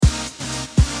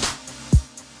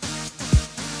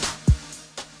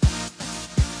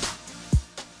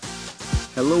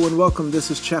Hello and welcome. This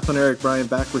is Chaplain Eric Bryan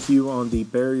back with you on the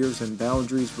Barriers and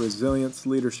Boundaries Resilience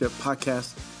Leadership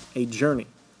Podcast, a journey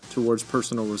towards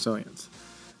personal resilience.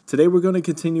 Today we're going to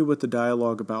continue with the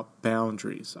dialogue about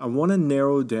boundaries. I want to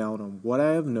narrow down on what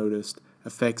I have noticed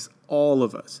affects all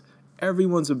of us,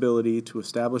 everyone's ability to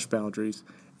establish boundaries,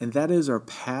 and that is our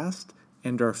past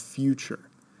and our future.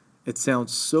 It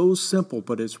sounds so simple,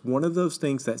 but it's one of those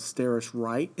things that stare us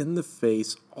right in the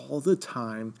face all the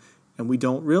time, and we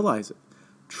don't realize it.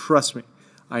 Trust me,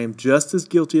 I am just as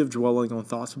guilty of dwelling on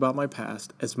thoughts about my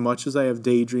past as much as I have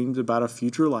daydreamed about a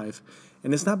future life,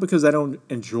 and it's not because I don't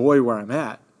enjoy where I'm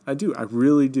at. I do, I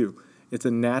really do. It's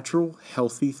a natural,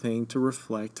 healthy thing to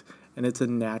reflect, and it's a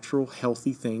natural,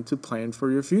 healthy thing to plan for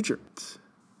your future.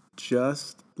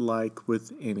 Just like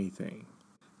with anything,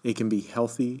 it can be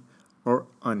healthy or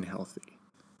unhealthy.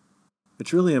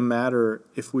 It's really a matter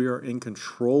if we are in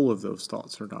control of those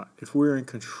thoughts or not, if we're in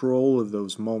control of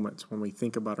those moments when we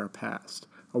think about our past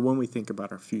or when we think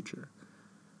about our future.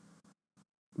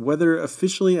 Whether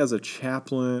officially as a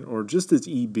chaplain or just as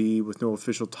EB with no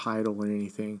official title or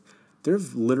anything, there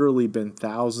have literally been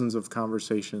thousands of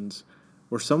conversations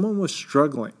where someone was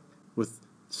struggling with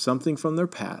something from their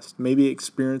past, maybe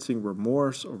experiencing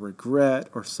remorse or regret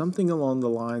or something along the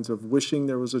lines of wishing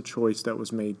there was a choice that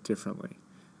was made differently.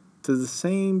 To the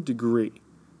same degree,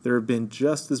 there have been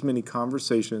just as many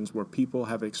conversations where people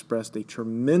have expressed a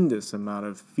tremendous amount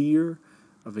of fear,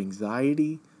 of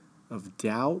anxiety, of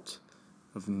doubt,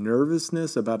 of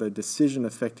nervousness about a decision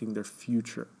affecting their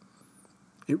future.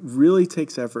 It really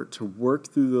takes effort to work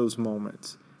through those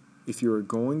moments if you are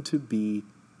going to be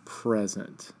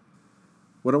present.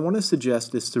 What I want to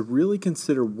suggest is to really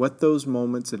consider what those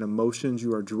moments and emotions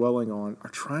you are dwelling on are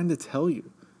trying to tell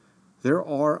you. There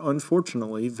are,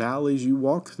 unfortunately, valleys you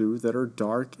walk through that are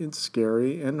dark and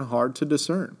scary and hard to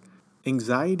discern.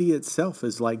 Anxiety itself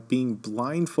is like being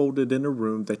blindfolded in a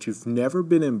room that you've never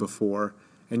been in before,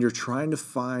 and you're trying to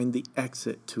find the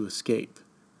exit to escape.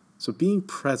 So being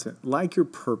present, like your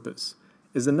purpose,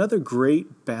 is another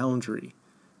great boundary.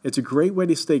 It's a great way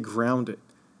to stay grounded.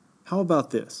 How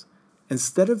about this?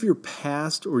 Instead of your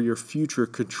past or your future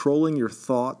controlling your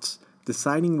thoughts,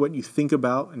 deciding what you think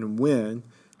about and when,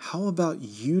 how about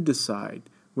you decide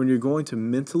when you're going to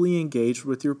mentally engage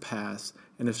with your past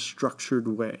in a structured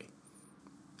way?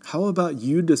 How about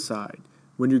you decide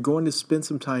when you're going to spend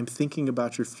some time thinking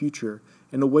about your future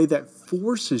in a way that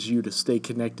forces you to stay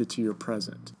connected to your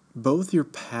present? Both your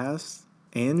past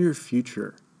and your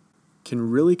future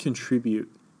can really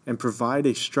contribute and provide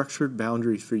a structured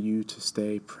boundary for you to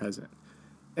stay present.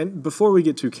 And before we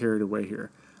get too carried away here,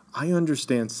 I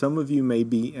understand some of you may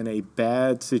be in a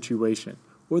bad situation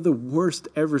or the worst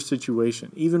ever situation,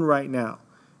 even right now.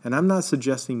 And I'm not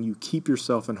suggesting you keep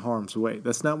yourself in harm's way.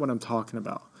 That's not what I'm talking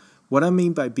about. What I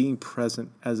mean by being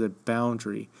present as a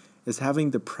boundary is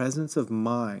having the presence of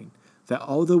mind that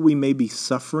although we may be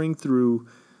suffering through,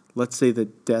 let's say, the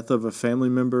death of a family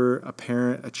member, a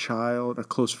parent, a child, a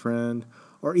close friend,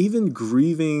 or even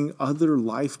grieving other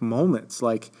life moments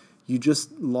like you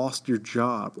just lost your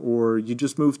job or you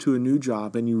just moved to a new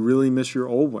job and you really miss your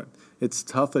old one. It's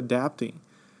tough adapting.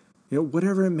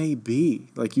 Whatever it may be,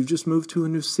 like you've just moved to a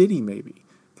new city maybe.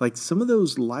 Like some of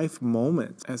those life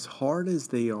moments, as hard as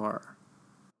they are,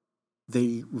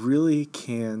 they really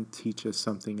can teach us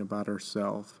something about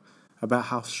ourselves, about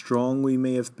how strong we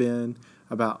may have been,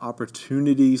 about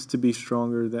opportunities to be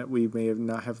stronger that we may have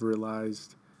not have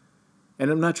realized. And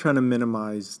I'm not trying to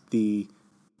minimize the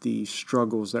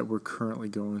struggles that we're currently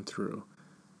going through.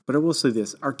 But I will say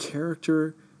this, our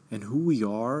character and who we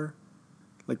are,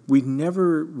 like we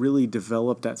never really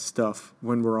develop that stuff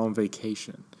when we're on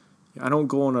vacation. I don't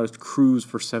go on a cruise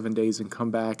for 7 days and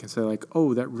come back and say like,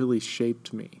 oh, that really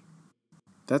shaped me.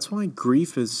 That's why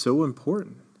grief is so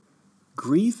important.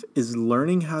 Grief is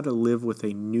learning how to live with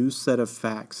a new set of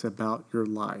facts about your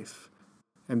life.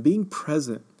 And being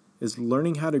present is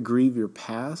learning how to grieve your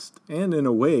past and, in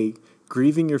a way,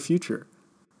 grieving your future.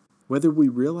 Whether we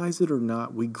realize it or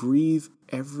not, we grieve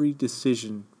every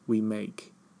decision we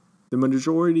make. The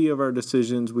majority of our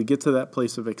decisions, we get to that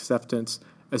place of acceptance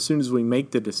as soon as we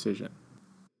make the decision.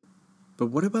 But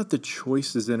what about the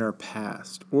choices in our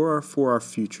past or for our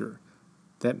future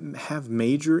that have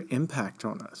major impact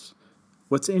on us?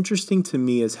 What's interesting to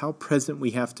me is how present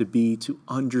we have to be to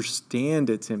understand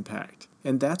its impact.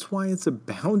 And that's why it's a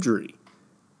boundary.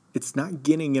 It's not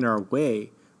getting in our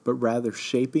way, but rather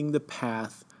shaping the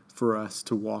path for us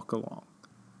to walk along.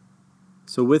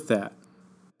 So with that,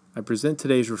 I present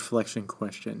today's reflection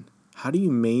question. How do you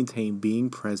maintain being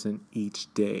present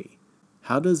each day?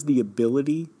 How does the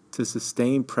ability to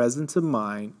sustain presence of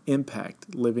mind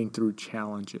impact living through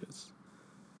challenges?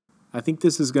 I think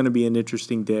this is going to be an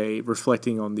interesting day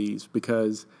reflecting on these,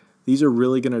 because these are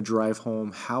really going to drive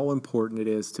home how important it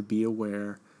is to be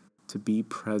aware, to be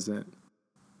present,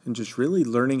 and just really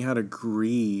learning how to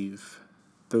grieve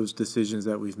those decisions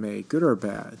that we've made, good or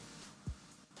bad.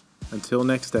 Until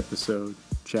next episode,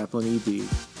 Chaplain EB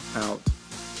out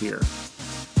here.